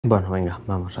Bueno, venga,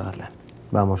 vamos a darle.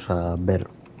 Vamos a ver.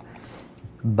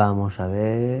 Vamos a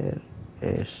ver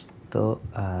esto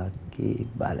aquí.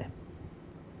 Vale.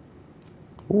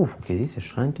 Uf, ¿qué dices?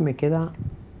 Solamente me queda...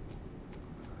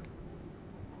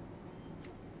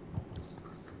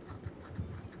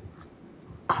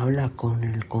 Habla con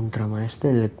el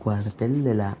contramaestre del cuartel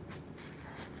de la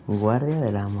Guardia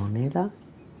de la Moneda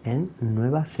en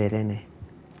Nueva Serene.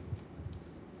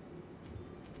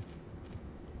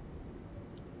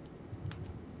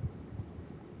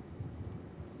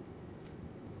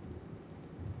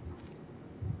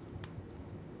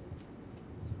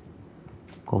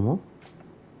 ¿Cómo?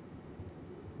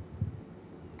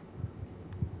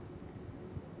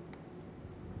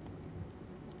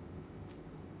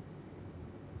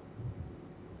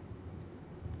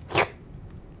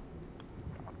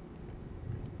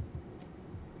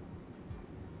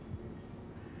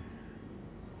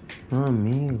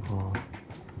 Amigo.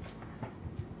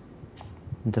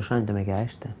 Entonces solamente me queda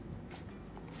este.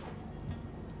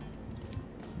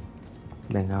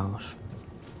 Venga, vamos.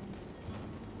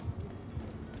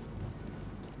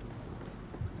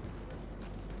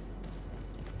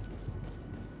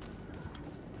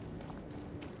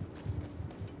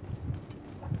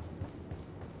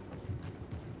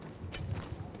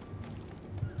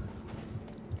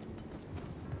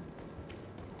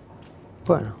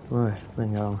 Bueno, a ver,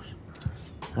 venga, vamos.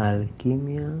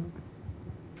 Alquimia.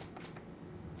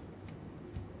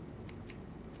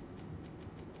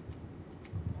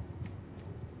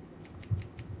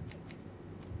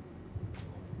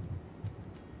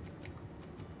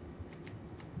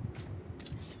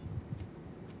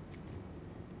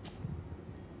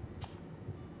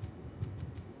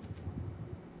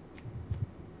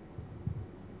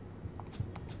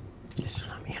 Es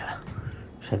una mierda.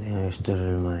 O sea, esto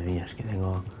es, madre mía, es que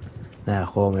tengo... Nada, el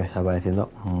juego me está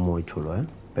pareciendo muy chulo, ¿eh?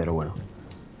 Pero bueno.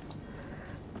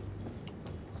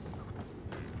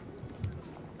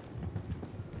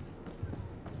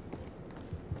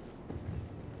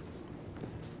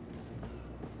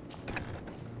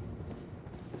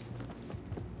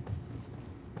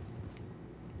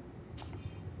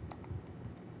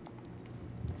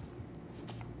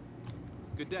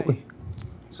 Good day.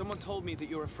 Someone told me that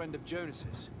you're a friend of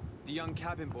Jonas's, the young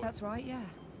cabin boy. That's right, yeah.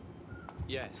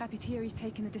 Yes. Happy to hear he's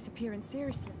taken the disappearance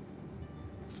seriously.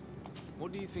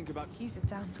 What do you think about... He's a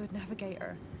damn good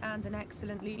navigator, and an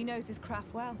excellent lead. He knows his craft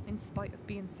well, in spite of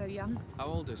being so young. How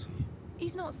old is he?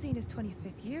 He's not seen his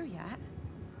 25th year yet.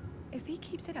 If he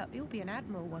keeps it up, he'll be an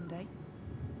admiral one day.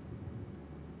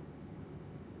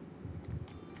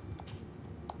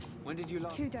 When did you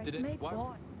last... 2 days, Did it... maybe.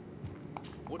 What?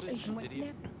 What does... Did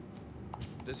he...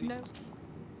 Does he... No,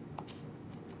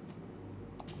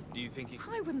 Do you think he...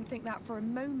 I wouldn't think that for a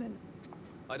moment.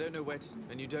 I don't know where to...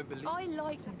 And you don't believe... I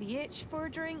like the itch for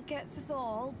a drink gets us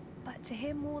all, but to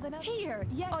him more than ever. Here,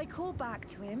 yes. I call back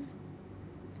to him.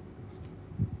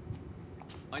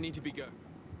 I need to be going.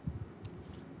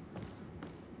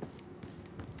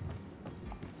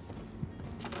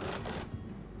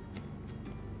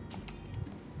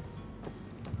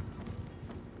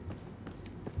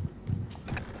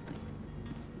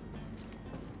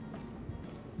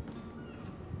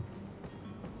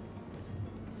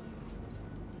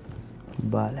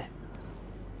 Vale.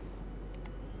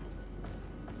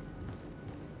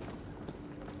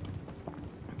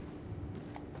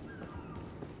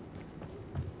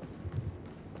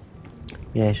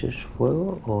 Mira, ¿eso es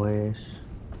fuego o es...?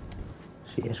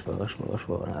 Sí, es fuego, es fuego, es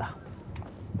fuego, nada.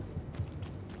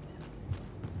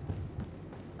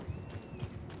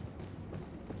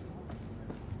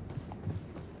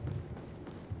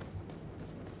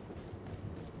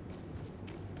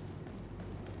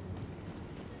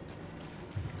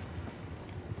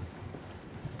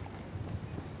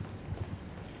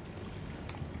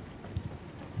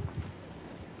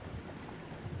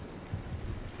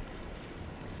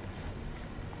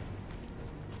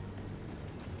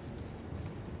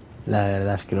 La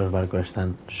verdad es que los barcos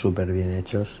están súper bien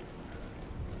hechos.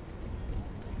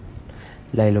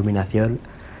 La iluminación...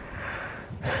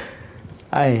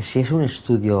 A ver, si es un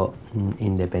estudio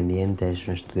independiente, es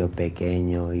un estudio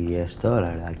pequeño y esto,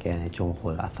 la verdad que han hecho un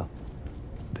juegazo.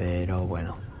 Pero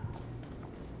bueno.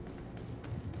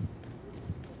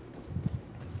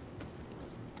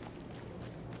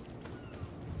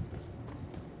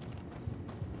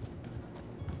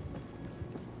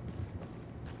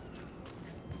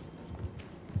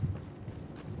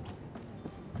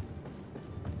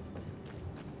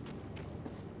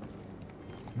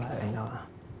 Vale, venga, va.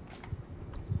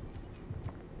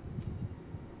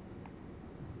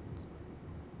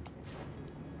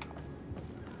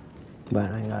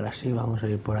 Bueno, venga, ahora sí, vamos a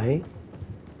ir por ahí.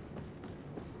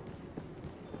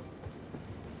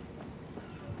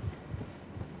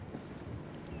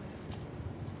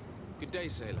 Good day,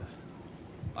 sailor.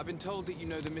 I've been told that you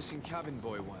know the missing cabin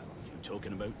boy well. You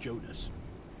talking about Jonas?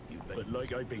 You bet. But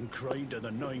like I've been crying to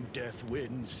the 9 death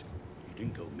winds. He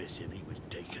didn't go missing, he was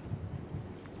taken.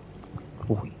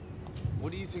 Uy.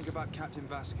 What do you think about Captain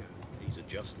Vasco? He's a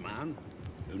just man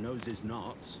who knows his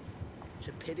knots. It's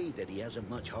a pity that he hasn't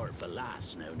much heart for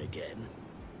lass now and again.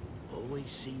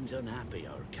 Always seems unhappy,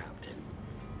 our captain.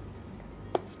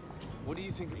 What do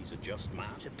you think? He's a just man.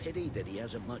 It's a pity that he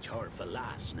hasn't much heart for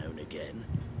lass now and again.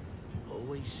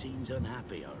 Always seems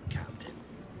unhappy, our captain.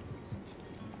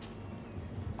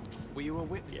 Were you a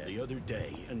witness? Yeah, the other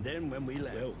day, and then when we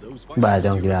left, well, those... Vale,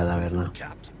 tengo que ir a la taberna.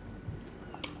 Captain.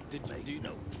 Do you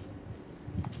know?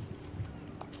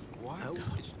 Why?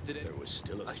 Did it? There was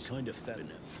still a kind of fed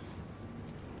enough.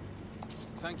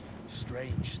 Thank you.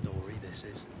 Strange story this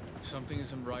is. Something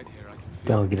isn't right here. I can feel.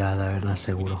 Tengo que ir a la taberna, We need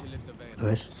seguro. to lift the veil. ¿Lo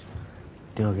ves?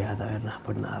 Tengo que ir a la taberna.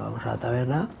 Pues nada, vamos a la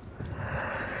taberna.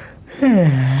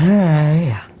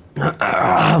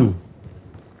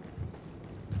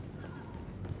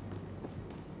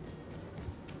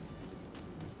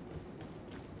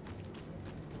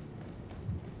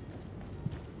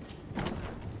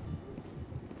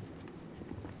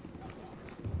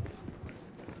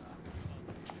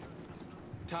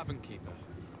 Tavern keeper.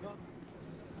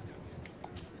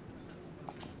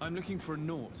 I'm looking for a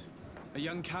Naut, a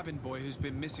young cabin boy who's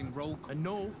been missing roll call. A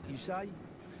Naut, you say?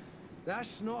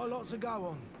 That's not a lot to go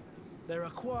on. There are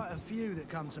quite a few that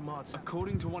come to my town.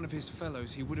 According to one of his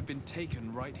fellows, he would have been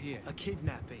taken right here. A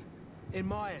kidnapping. In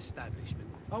my establishment.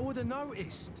 I would have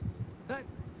noticed. That...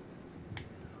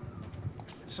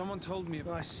 Someone told me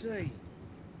about... I see.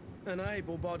 An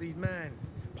able-bodied man.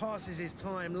 Passes his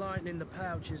time lightening the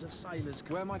pouches of sailors'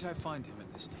 Where might I find him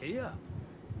at this time? Here?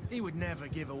 He would never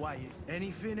give away his...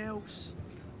 Anything else?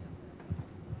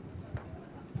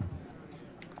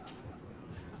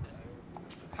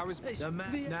 How is... The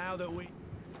man... Now that we...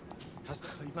 Has the...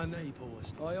 My people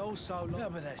was... I also... Yeah,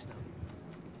 but that's not...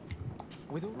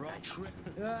 With all... Right trip...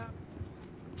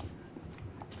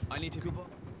 I need to...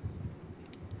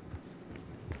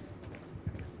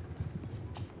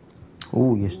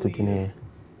 Uy, esto tiene...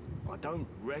 I don't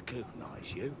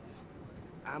recognize you.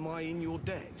 Am I in your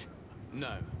debt?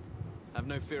 No. Have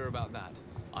no fear about that.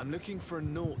 I'm looking for a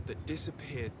Naut that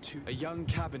disappeared too. A young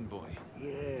cabin boy.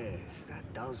 Yes,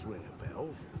 that does ring a bell.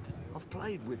 I've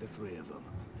played with the 3 of them.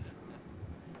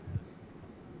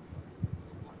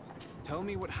 Tell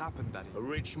me what happened that... A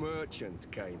rich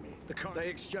merchant came in. They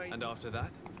exchanged... And after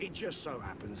that? It just so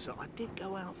happens that I did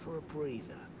go out for a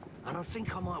breather. And I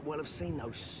think I might well have seen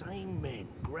those same men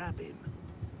grab him.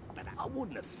 But I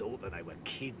wouldn't have thought that they were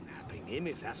kidnapping him,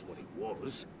 if that's what it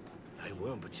was. They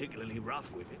weren't particularly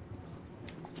rough with it.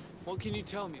 What can you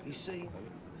tell me? You see...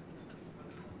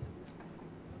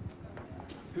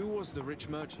 Who was the rich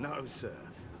merchant? No, sir.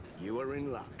 You are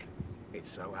in luck. It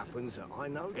so happens that I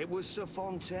know it was Sir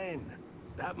Fontaine,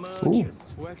 that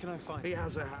merchant. Where can I find He him?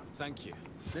 has a... Thank you.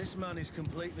 This man is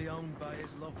completely owned by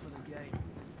his love for the game.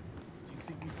 Do you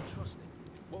think we can trust him?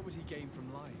 What would he gain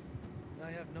from lying?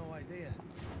 I have no idea.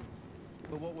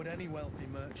 But what would any wealthy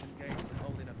merchant gain from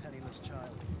holding a penniless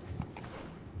child?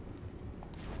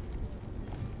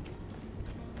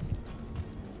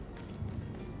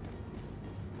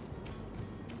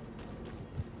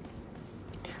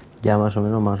 Ya más o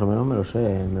menos me lo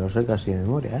sé casi de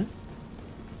memoria, ¿eh?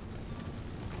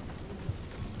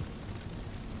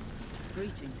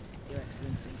 Greetings, Your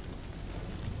Excellency.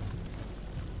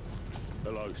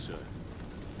 Hello, sir.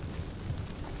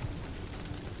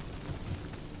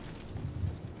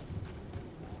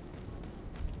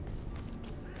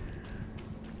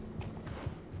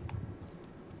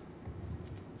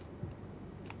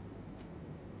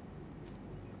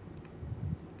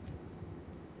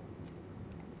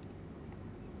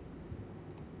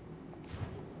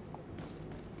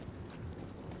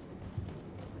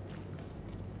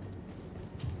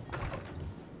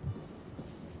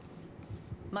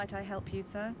 Might I help you,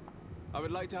 sir? I would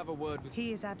like to have a word with...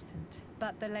 He is absent,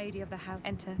 but the lady of the house...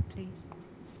 Enter, please.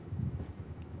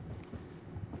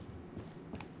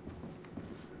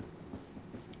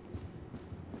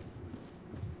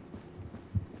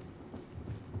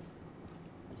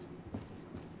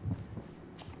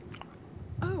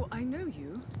 Oh, I know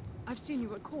you. I've seen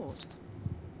you at court.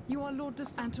 You are Lord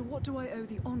and to what do I owe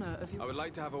the honor of your... I would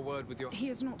like to have a word with your... He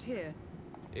is not here.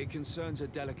 It concerns a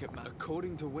delicate matter.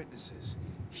 According to witnesses,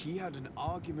 he had an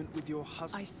argument with your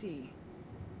husband. I see.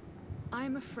 I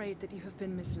am afraid that you have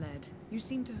been misled. You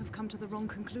seem to have come to the wrong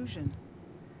conclusion.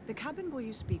 The cabin boy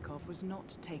you speak of was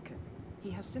not taken. He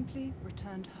has simply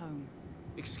returned home.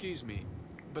 Excuse me,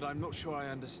 but I'm not sure I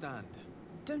understand.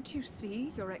 Don't you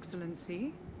see, Your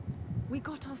Excellency? We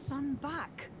got our son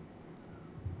back.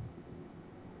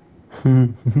 I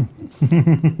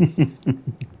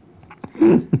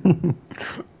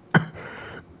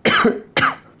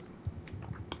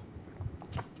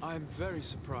am very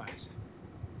surprised.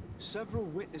 Several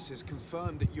witnesses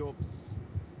confirmed that your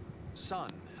son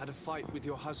had a fight with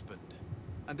your husband,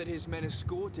 and that his men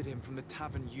escorted him from the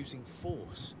tavern using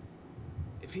force.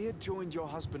 If he had joined your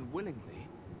husband willingly...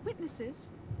 Witnesses?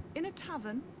 In a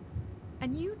tavern?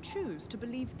 And you choose to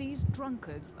believe these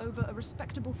drunkards over a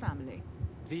respectable family?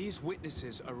 These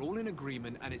witnesses are all in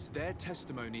agreement, and it's their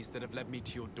testimonies that have led me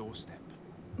to your doorstep.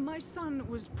 My son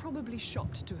was probably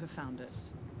shocked to have found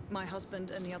us. My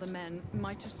husband and the other men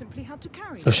might have simply had to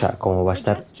carry him. O sea, ¿cómo va a A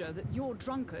estar? gesture that your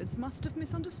drunkards must have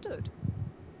misunderstood.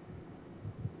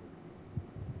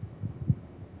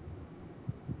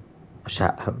 O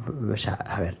sea, a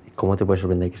ver, ¿cómo te puede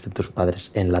sorprender que estén tus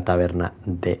padres en la taberna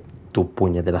de tu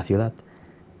puñetera ciudad?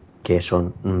 Que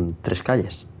son 3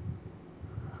 calles.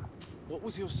 What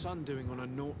was your son doing on a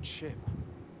Naut ship?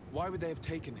 Why would they have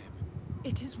taken him?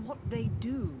 It is what they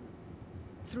do.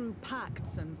 Through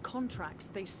pacts and contracts,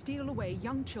 they steal away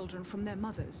young children from their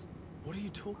mothers. What are you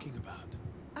talking about?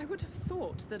 I would have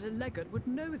thought that a legate would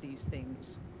know these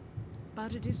things.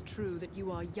 But it is true that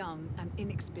you are young and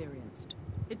inexperienced.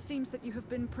 It seems that you have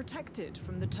been protected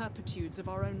from the turpitudes of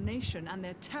our own nation and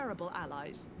their terrible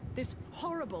allies. This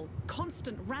horrible,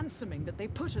 constant ransoming that they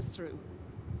put us through.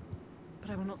 But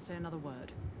I will not say another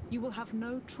word. You will have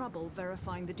no trouble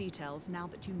verifying the details now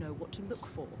that you know what to look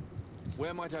for.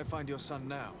 Where might I find your son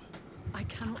now? I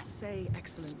cannot say,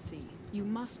 Excellency. You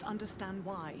must understand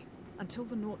why. Until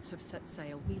the Nauts have set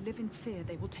sail, we live in fear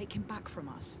they will take him back from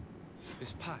us.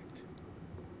 This pact?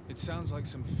 It sounds like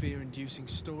some fear-inducing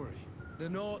story. The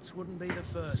Nauts wouldn't be the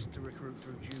first to recruit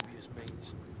through dubious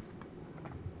means.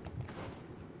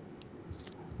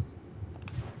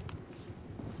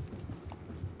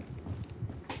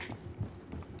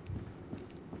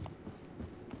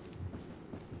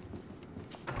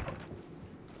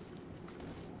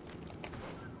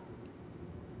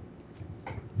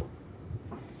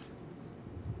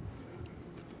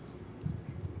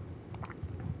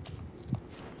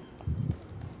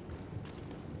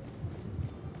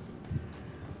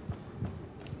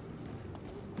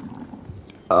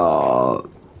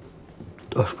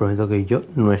 Os prometo que yo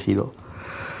no he sido.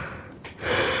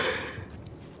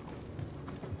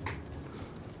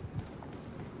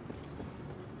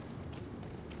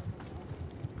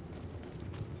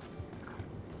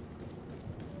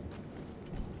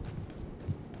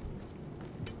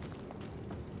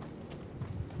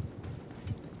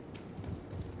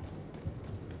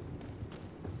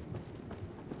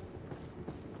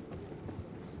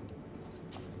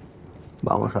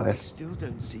 Vamos a I ver. still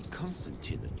don't see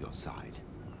Constantine at your side.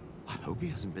 I hope he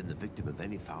hasn't been the victim of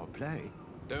any foul play.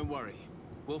 Don't worry.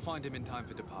 We'll find him in time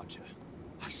for departure.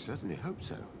 I certainly hope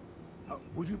so.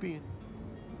 Would you be in?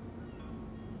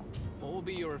 What will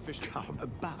be your official... Come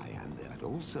by, and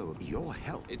also your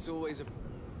help. It's always a...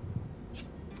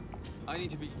 I need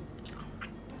to be...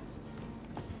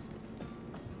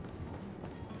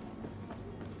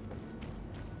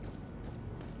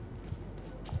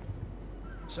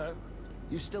 So,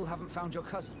 you still haven't found your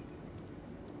cousin?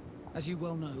 As you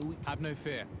well know, Have no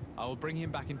fear. I will bring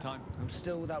him back in time. I'm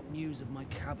still without news of my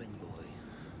cabin boy.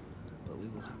 But we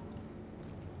will have...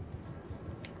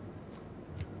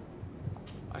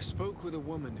 I spoke with a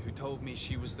woman who told me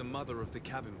she was the mother of the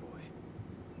cabin boy.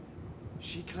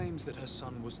 She claims that her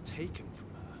son was taken from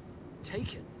her.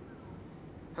 Taken?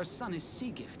 Her son is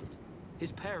sea-gifted.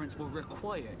 His parents were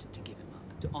required to give him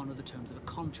up, to honor the terms of a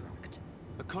contract.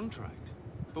 A contract?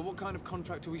 But what kind of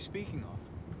contract are we speaking of?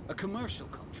 A commercial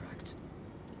contract.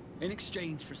 In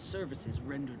exchange for services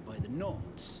rendered by the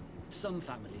Nauts, some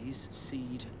families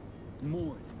cede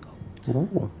more than gold.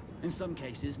 Oh. In some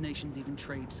cases, nations even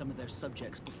trade some of their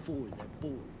subjects before they're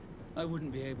born. I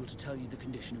wouldn't be able to tell you the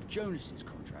condition of Jonas's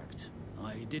contract.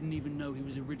 I didn't even know he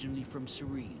was originally from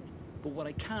Serene. But what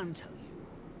I can tell you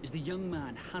is the young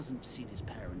man hasn't seen his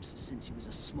parents since he was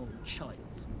a small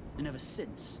child. And ever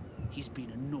since, he's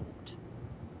been a Naut.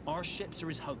 Our ships are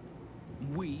his home.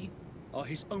 We are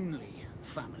his only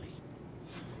family.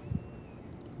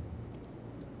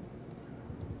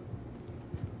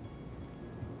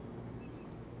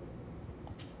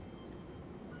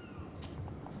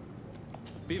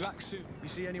 Be back soon. You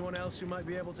see anyone else who might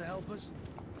be able to help us?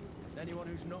 Anyone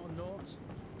who's not a Naut?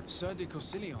 Sir de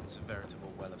Corsillion's a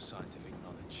veritable well of scientific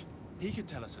knowledge. He could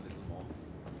tell us a little more.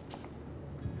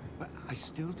 But I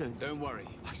still don't... Don't worry.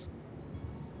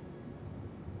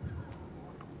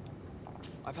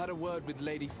 I've had a word with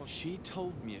Lady She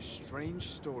told me a strange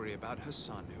story about her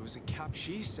son who was a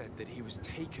She said that he was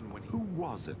taken when he... Who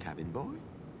was a cabin boy?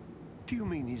 Do you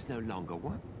mean he's no longer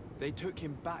one? They took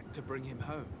him back to bring him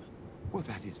home. Well,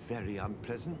 that is very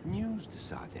unpleasant news, de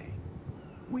Sade.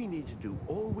 We need to do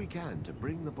all we can to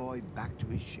bring the boy back to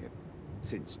his ship.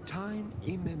 Since time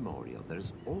immemorial, there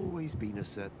has always been a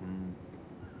certain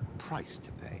price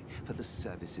to pay for the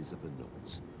services of the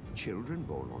Nauts. Children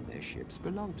born on their ships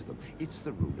belong to them. It's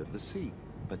the rule of the sea.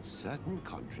 But certain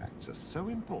contracts are so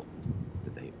important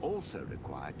that they also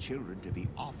require children to be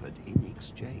offered in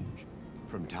exchange.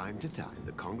 From time to time,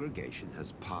 the congregation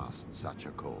has passed such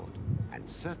accord, and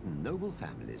certain noble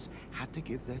families had to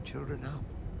give their children up.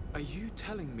 Are you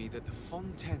telling me that the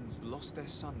Fontaines lost their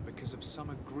son because of some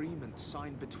agreement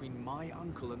signed between my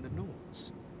uncle and the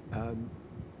Nauts?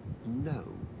 No.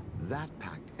 That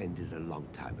pact ended a long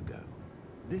time ago.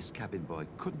 This cabin boy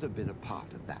couldn't have been a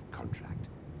part of that contract.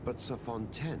 But Sir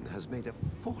Fontaine has made a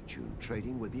fortune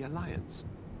trading with the Alliance,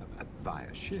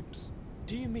 via ships.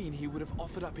 Do you mean he would have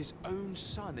offered up his own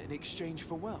son in exchange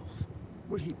for wealth?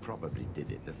 Well, he probably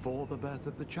did it before the birth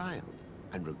of the child,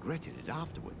 and regretted it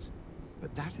afterwards.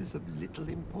 But that is of little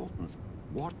importance.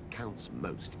 What counts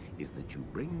most is that you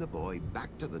bring the boy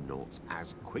back to the Nauts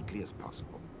as quickly as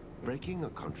possible. Breaking a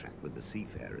contract with the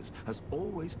seafarers has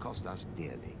always cost us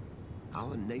dearly.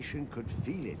 Our nation could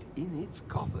feel it in its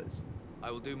coffers.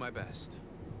 I will do my best.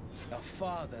 A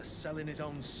father selling his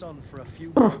own son for a few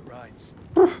boat rides.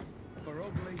 For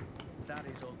ugly, that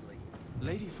is ugly.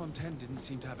 Lady Fontaine didn't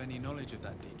seem to have any knowledge of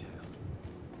that detail.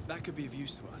 That could be of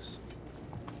use to us.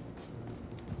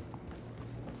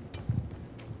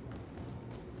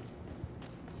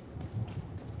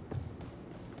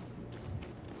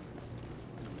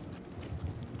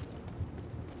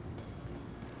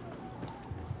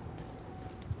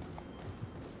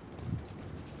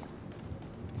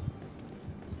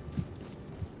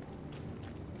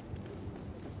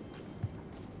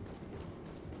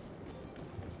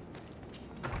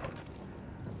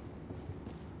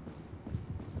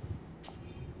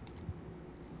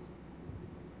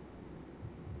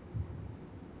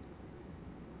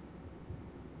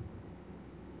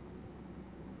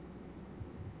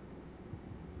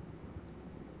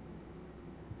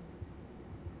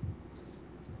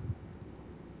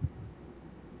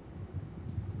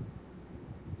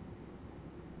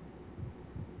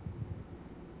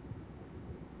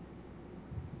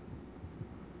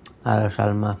 A los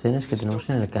almacenes que tenemos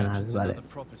en el canal, vale.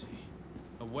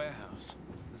 A warehouse.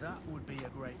 That would be a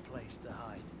great place to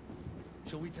hide.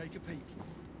 Shall we take a peek?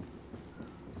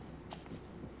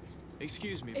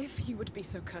 Excuse me. If you would be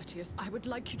so courteous, I would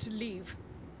like you to leave.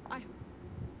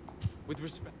 With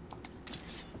respect.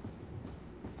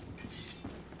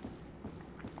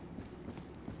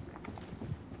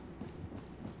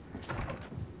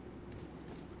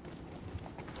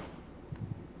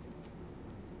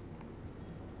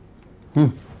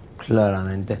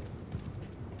 Claramente.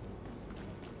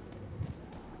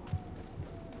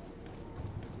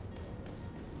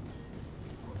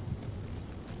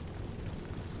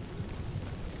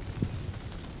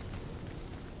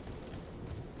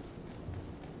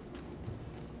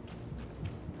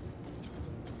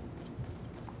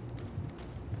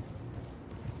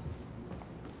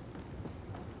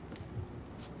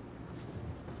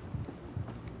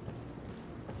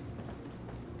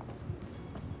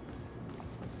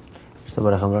 Esto,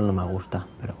 por ejemplo, no me gusta,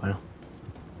 pero bueno.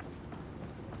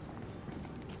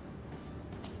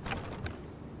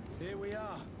 Here we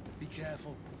are. Be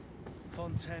careful.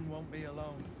 Fontaine won't be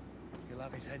alone. He'll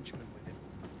have his henchmen with him.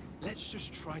 Let's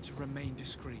just try to remain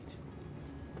discreet.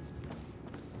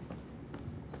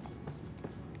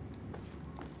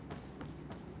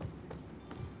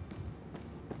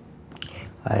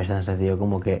 A ver, es tan sencillo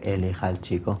como que elija al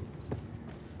chico.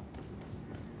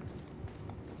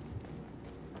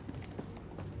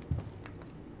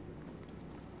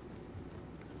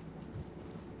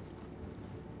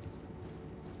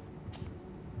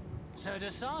 Sir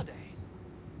de Sade,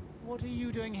 what are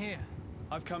you doing here?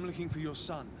 I've come looking for your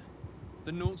son.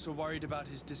 The Nauts are worried about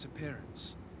his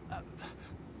disappearance.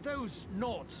 Those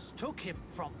Nauts took him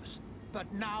from us,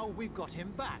 but now we've got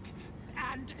him back,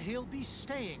 and he'll be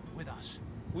staying with us.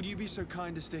 Would you be so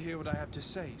kind as to hear what I have to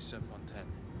say, Sir Fontaine?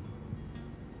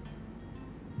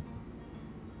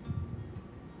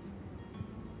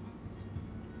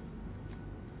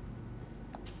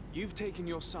 You've taken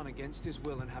your son against his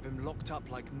will and have him locked up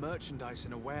like merchandise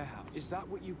in a warehouse. Is that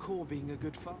what you call being a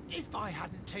good father? If I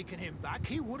hadn't taken him back,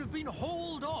 he would have been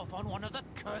hauled off on one of the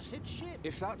cursed ships.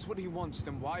 If that's what he wants,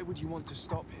 then why would you want to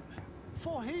stop him?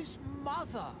 For his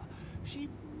mother. She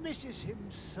misses him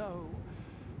so.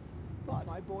 But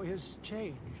my boy has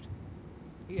changed.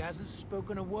 He hasn't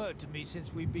spoken a word to me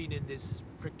since we've been in this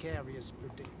precarious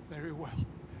predicament. Very well.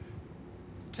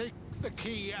 Take the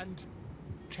key and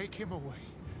take him away.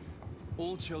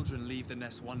 All children leave the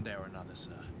nest one day or another,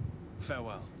 sir.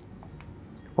 Farewell.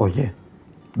 Oye,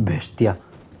 bestia.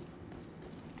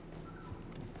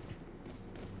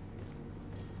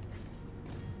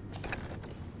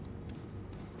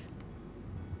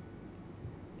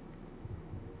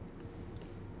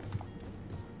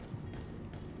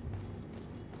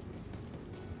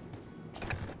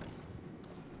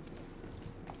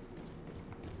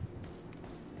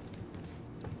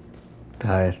 A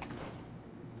ver.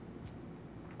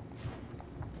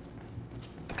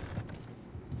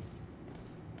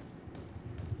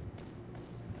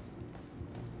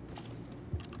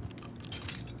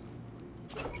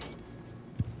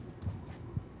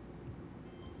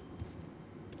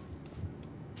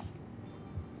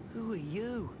 Who are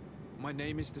you? My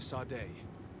name is de Sardet.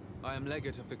 I am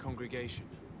legate of the congregation.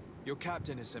 Your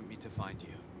captain has sent me to find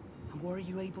you. And were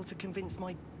you able to convince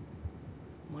my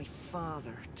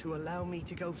father to allow me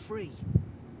to go free?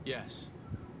 Yes.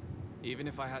 Even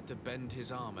if I had to bend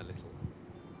his arm a little.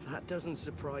 That doesn't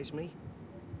surprise me.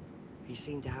 He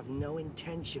seemed to have no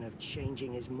intention of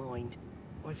changing his mind.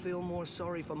 I feel more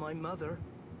sorry for my mother.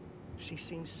 She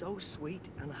seems so sweet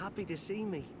and happy to see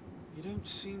me. You don't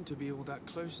seem to be all that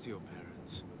close to your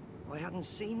parents. I hadn't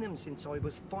seen them since I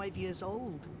was 5 years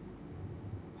old.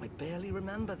 I barely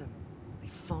remember them. They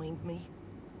find me,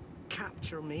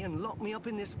 capture me, and lock me up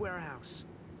in this warehouse.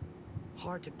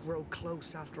 Hard to grow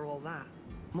close after all that.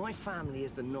 My family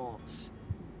is the Naughts.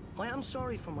 I am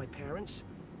sorry for my parents,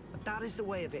 but that is the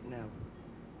way of it now.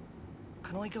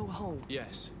 Can I go home?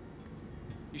 Yes.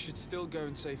 You should still go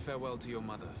and say farewell to your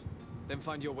mother. Then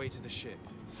find your way to the ship.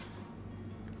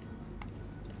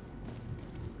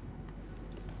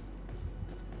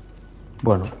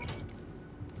 Bueno.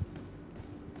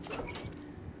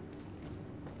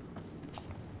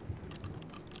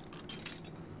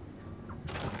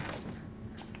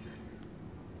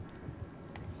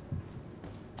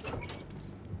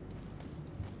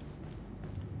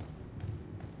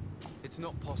 It's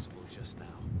not possible just now.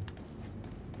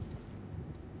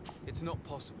 It's not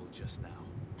possible just now.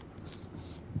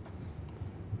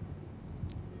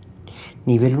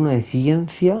 Nivel 1 de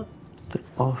ciencia.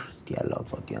 Hostia,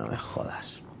 loco, tío, no me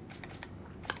jodas.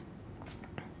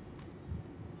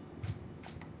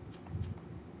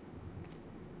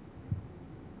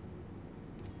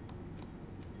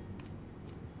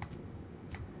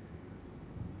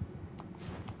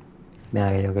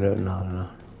 Mira, que yo creo... No.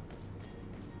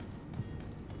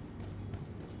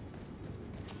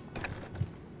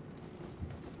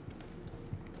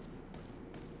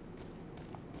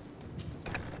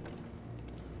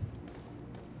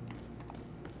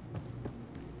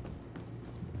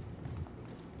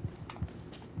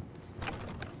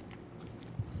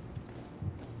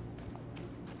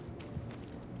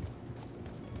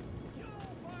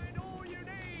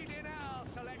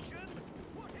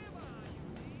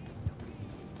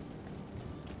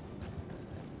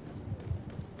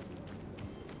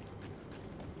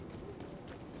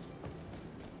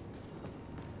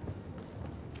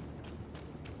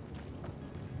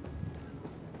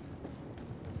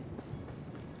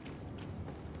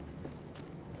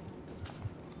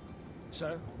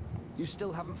 So, you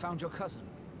still haven't found your cousin?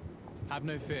 Have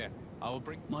no fear. I will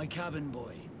bring... My cabin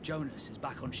boy, Jonas, is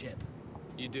back on ship.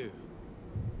 You do.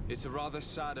 It's a rather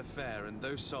sad affair, and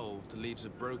though solved, leaves a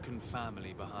broken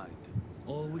family behind.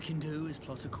 All we can do is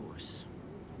plot a course.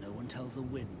 No one tells the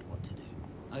wind what to do.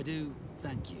 I do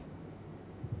thank you.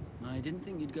 I didn't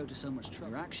think you'd go to so much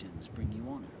trouble. Your actions bring you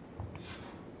honor.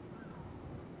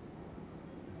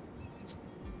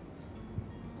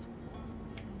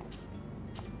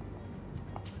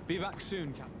 Be back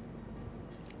soon, Captain.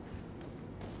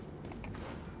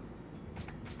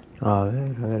 A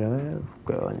ver.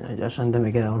 Coño, ya antes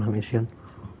me queda una misión.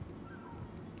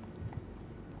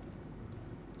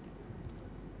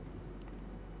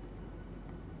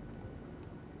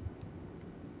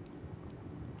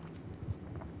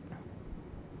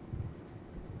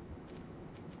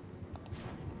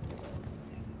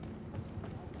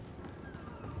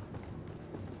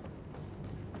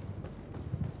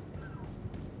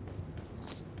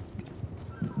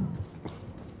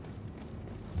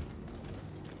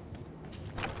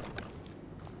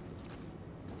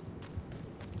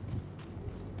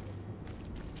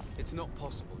 It's not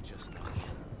possible just now.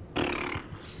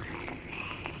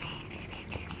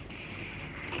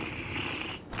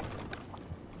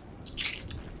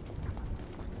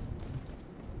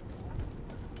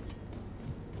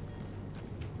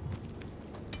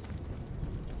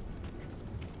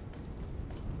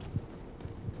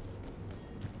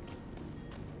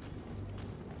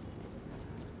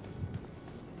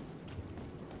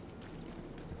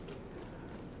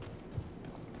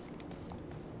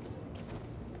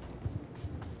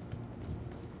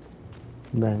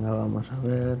 Venga, vamos a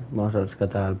ver. Vamos a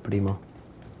rescatar al primo.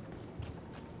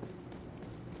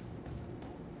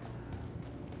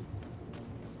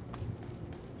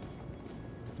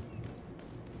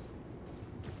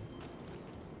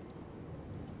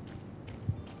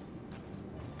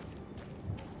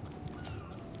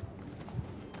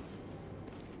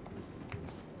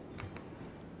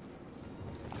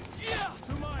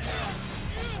 To my help!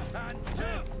 And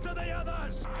death to the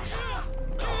others!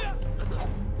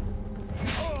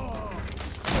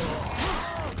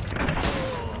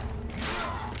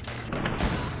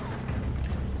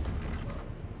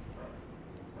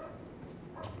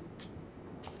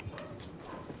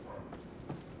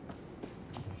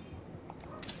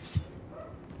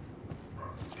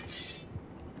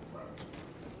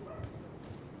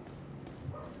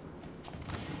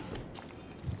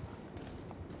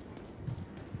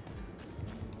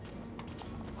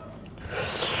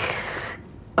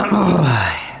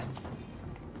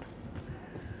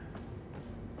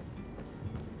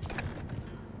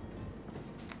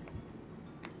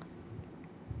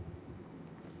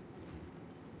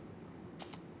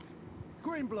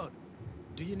 Greenblood,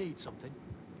 do you need something?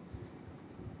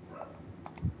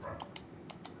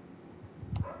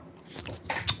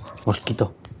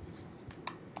 Mosquito.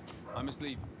 I must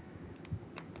leave.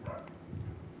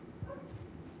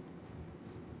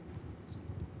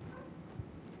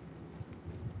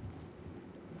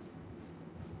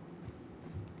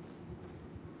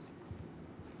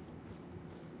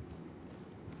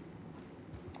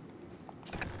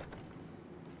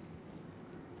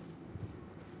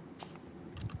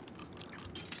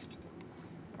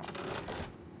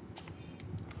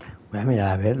 Voy a mirar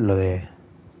a ver lo de...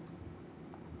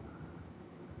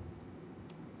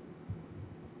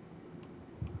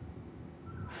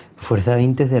 Fuerza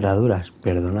 20 cerraduras,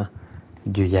 perdona.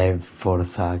 Yo ya he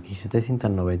fuerza aquí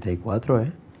 794,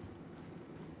 ¿eh?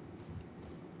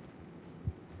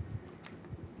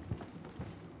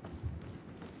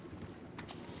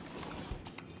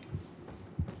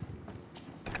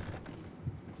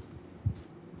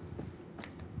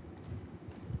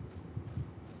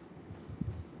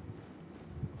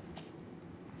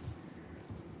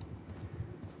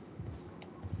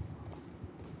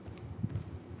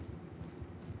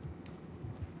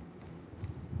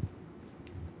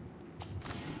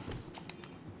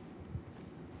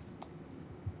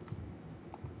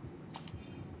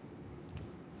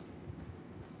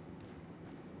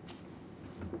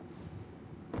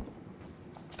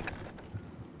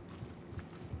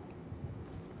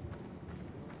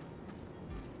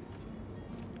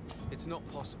 It's not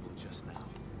possible just now.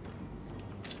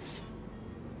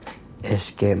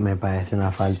 Es que me parece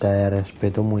una falta de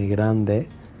respeto muy grande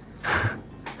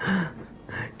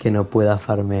que no pueda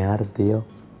farmear, tío.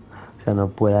 O sea, no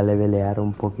pueda levelear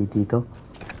un poquitito.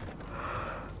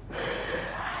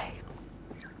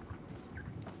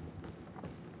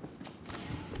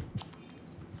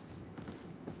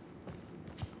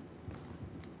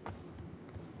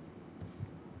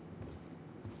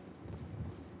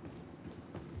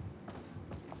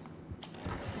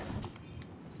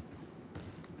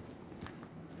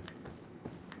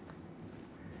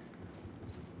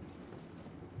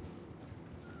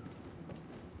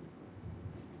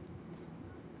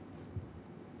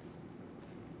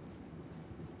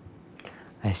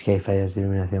 Es que hay fallas de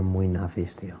iluminación muy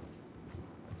nazis, tío.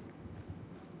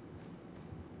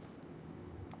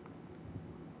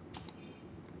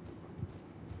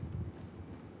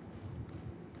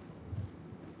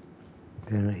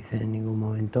 Pero no dice en ningún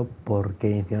momento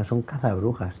porque encima son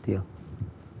cazabrujas, tío.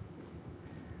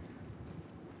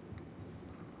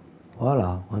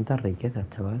 Hola, cuántas riquezas,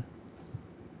 chaval.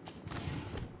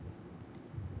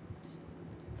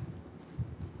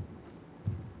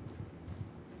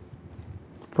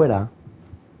 Fuera.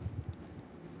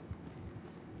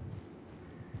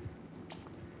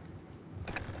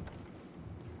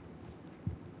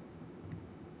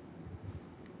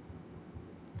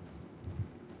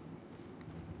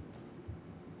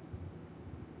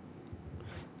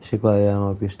 Ese cuadro ya lo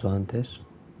hemos visto antes.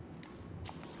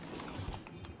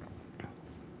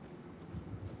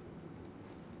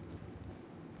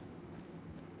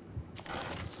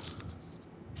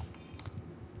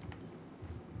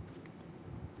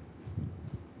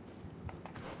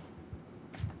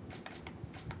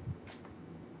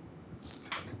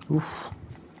 Uf.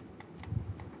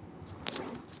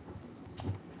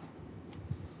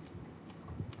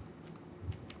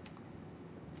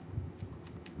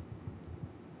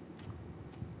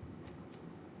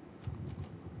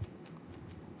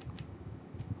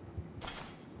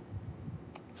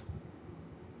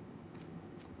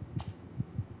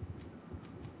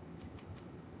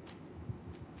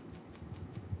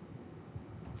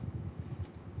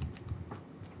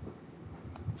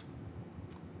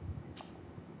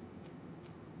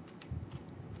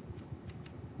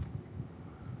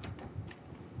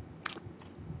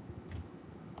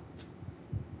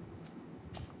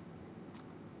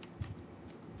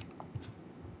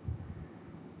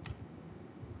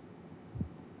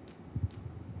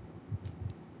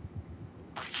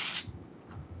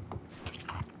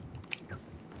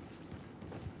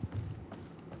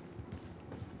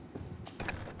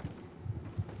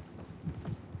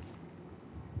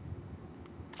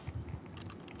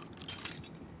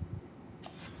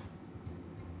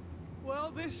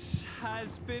 Well, this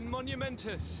has been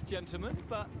monumentous, gentlemen,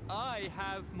 but I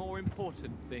have more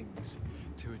important things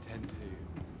to attend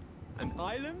to. An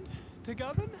island to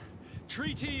govern,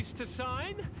 treaties to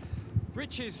sign,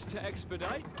 riches to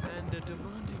expedite, and a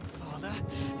demanding father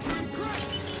to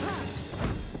impress.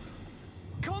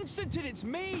 Constantine, it's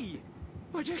me!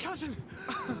 My dear cousin!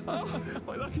 Oh,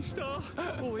 my lucky star!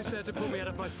 Always there to pull me out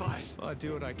of my fight. Well, I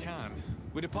do what I can.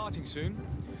 We're departing soon.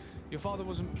 Your father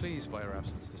wasn't pleased by your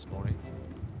absence this morning.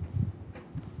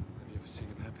 Have you ever seen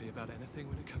him happy about anything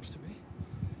when it comes to me?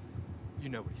 You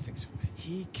know what he thinks of me.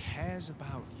 He cares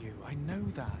about you. I know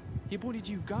that. He appointed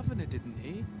you governor, didn't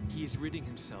he? He is ridding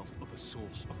himself of a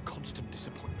source of constant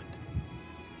disappointment.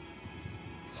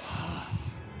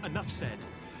 Enough said.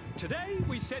 Today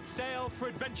we set sail for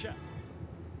adventure.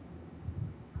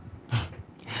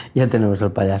 Ya tenemos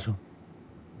el payaso.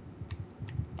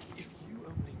 If you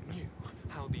only knew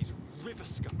how these river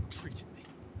scum treated me.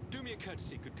 Do me a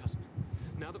courtesy, good cousin.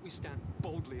 Now that we stand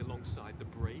boldly alongside the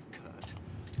brave Kurt,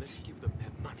 let's give them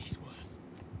their money's worth.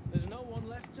 There's no one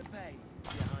left to pay,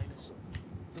 Your Highness.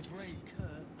 The brave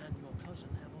Kurt and your cousin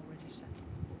have already settled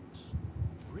the books.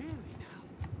 Really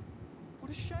now?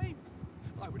 What a shame.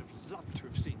 I would have loved to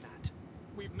have seen that.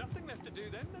 We've nothing left to do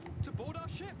then than to board our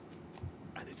ship.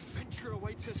 An adventure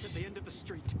awaits us at the end of the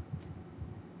street.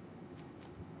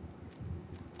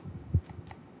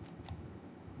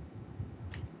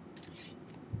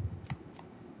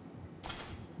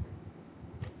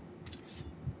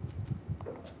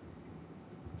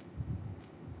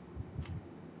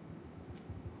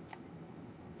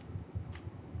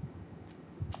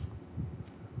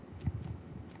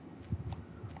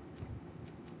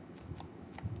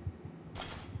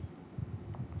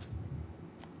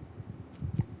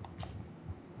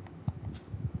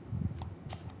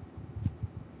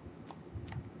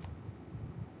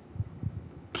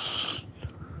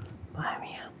 Madre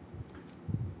mía.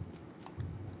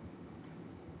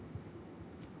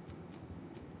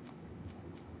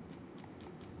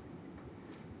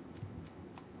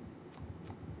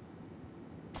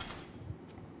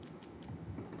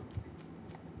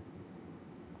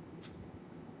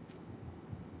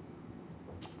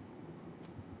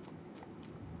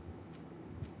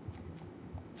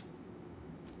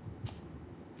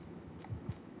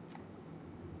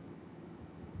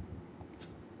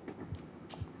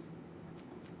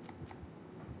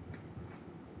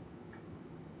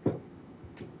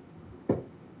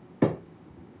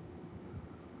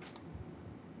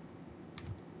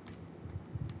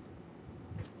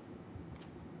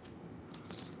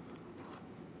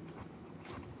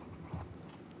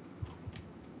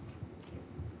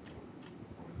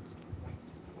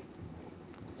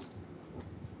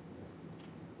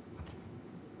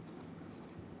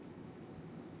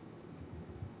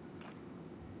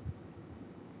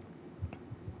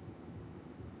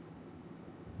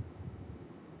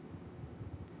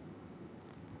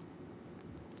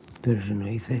 Pero si no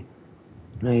dice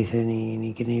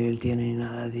ni qué nivel tiene ni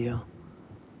nada, tío.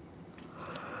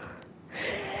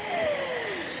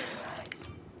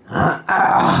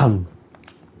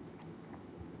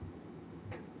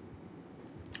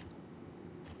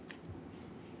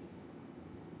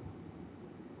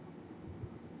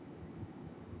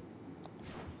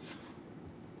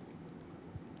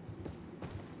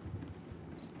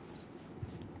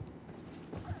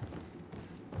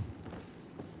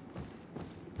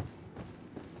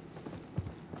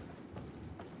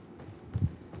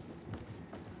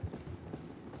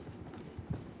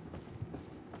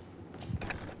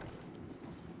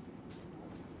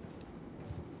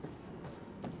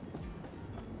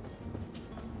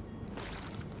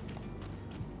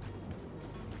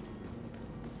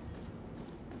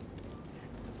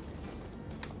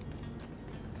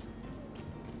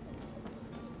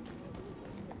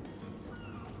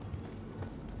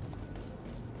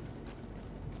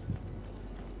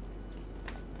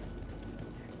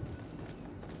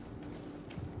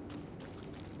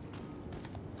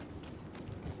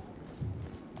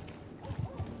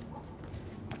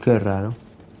 Qué raro.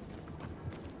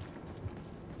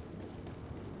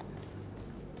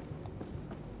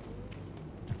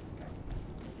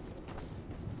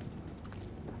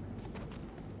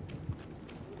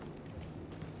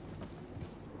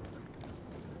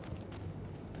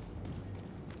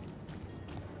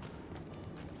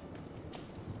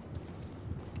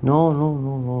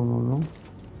 No.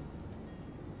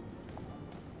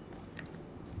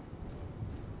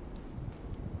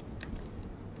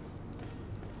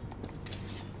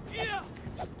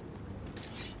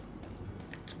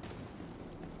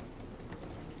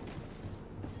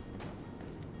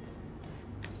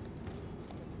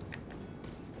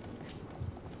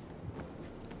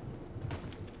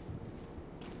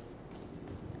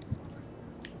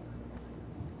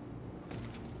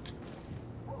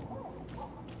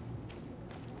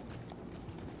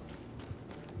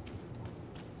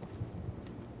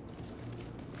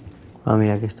 Ah,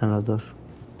 mira, aquí están los dos.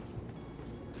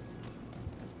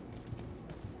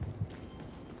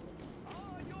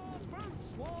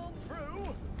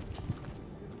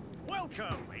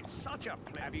 Welcome. It's such a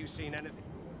pleasure. Have you seen anything?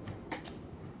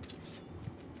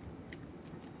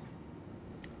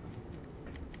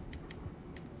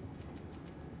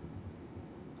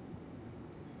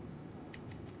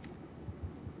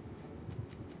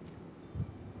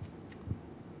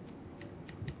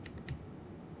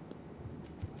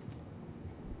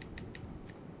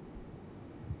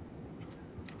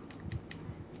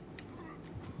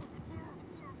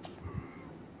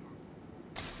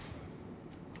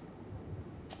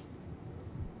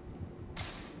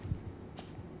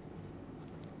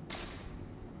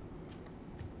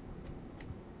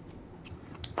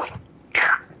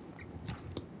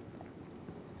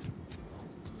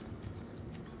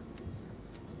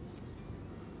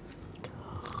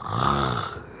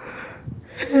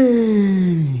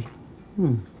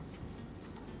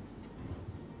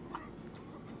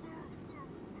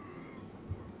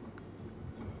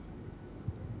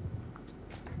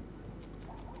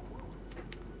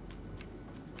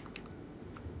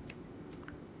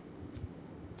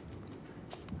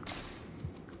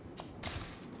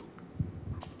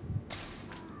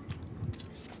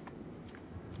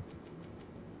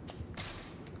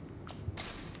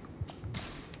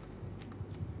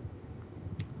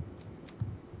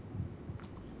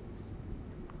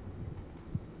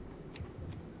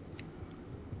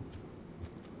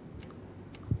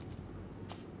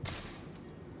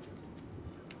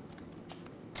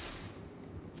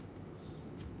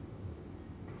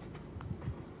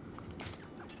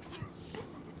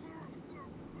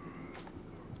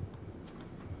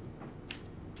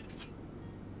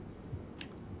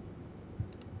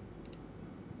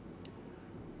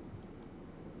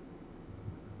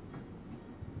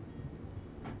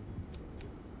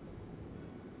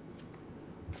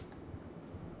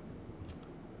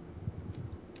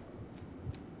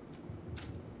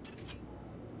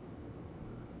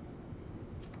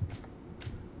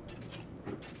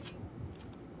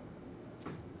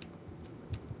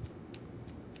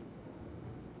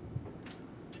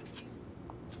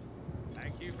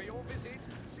 Thank you for your visit.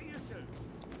 See you soon.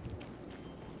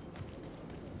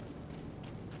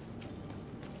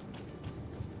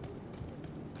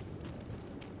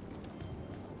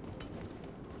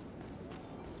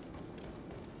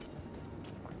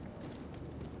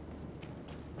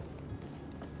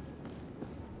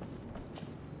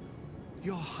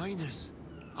 Your Highness,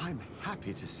 I'm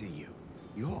happy to see you.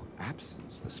 Your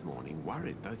absence this morning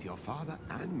worried both your father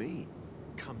and me.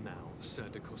 Come now, Sir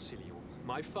de Corsilio.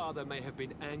 My father may have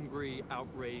been angry,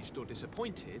 outraged, or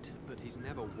disappointed, but he's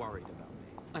never worried about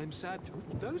me. I'm sad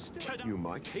those You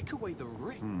might take away the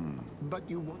ring. But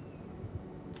you want...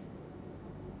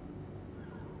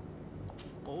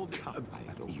 All the... Come,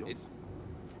 It's...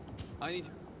 I need...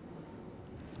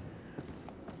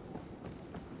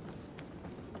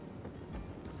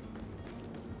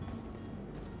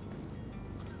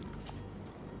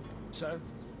 Sir?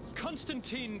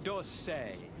 Constantine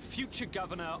d'Orsay, future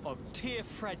governor of Tir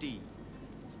Freddy.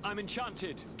 I'm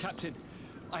enchanted, Captain.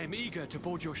 I am eager to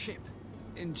board your ship.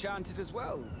 Enchanted as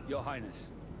well, Your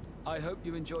Highness. I hope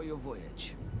you enjoy your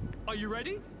voyage. Are you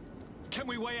ready? Can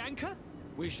we weigh anchor?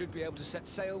 We should be able to set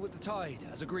sail with the tide,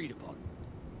 as agreed upon.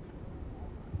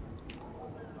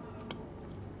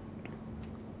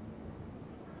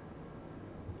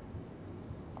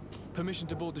 Permission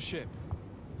to board the ship.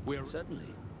 We're...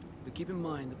 Certainly. But keep in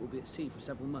mind that we'll be at sea for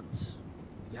several months.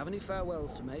 If you have any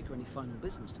farewells to make or any final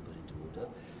business to put into order,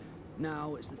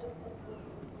 now is the time.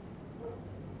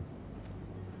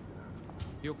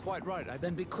 You're quite right.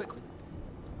 Then be quick with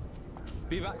it.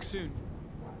 Be back soon.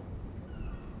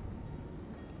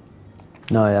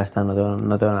 No, ya está, no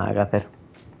tengo nada que hacer.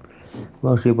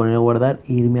 Vamos a poner a guardar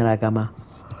e irme a la cama.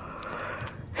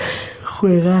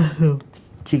 Juegazo.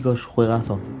 Chicos,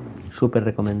 juegazo. Súper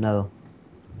recomendado.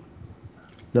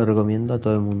 Lo recomiendo a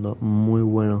todo el mundo. Muy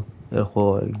bueno el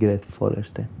juego, el GreedFall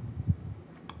este.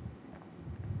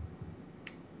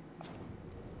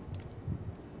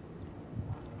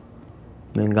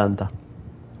 Me encanta.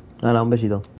 Nada, un besito.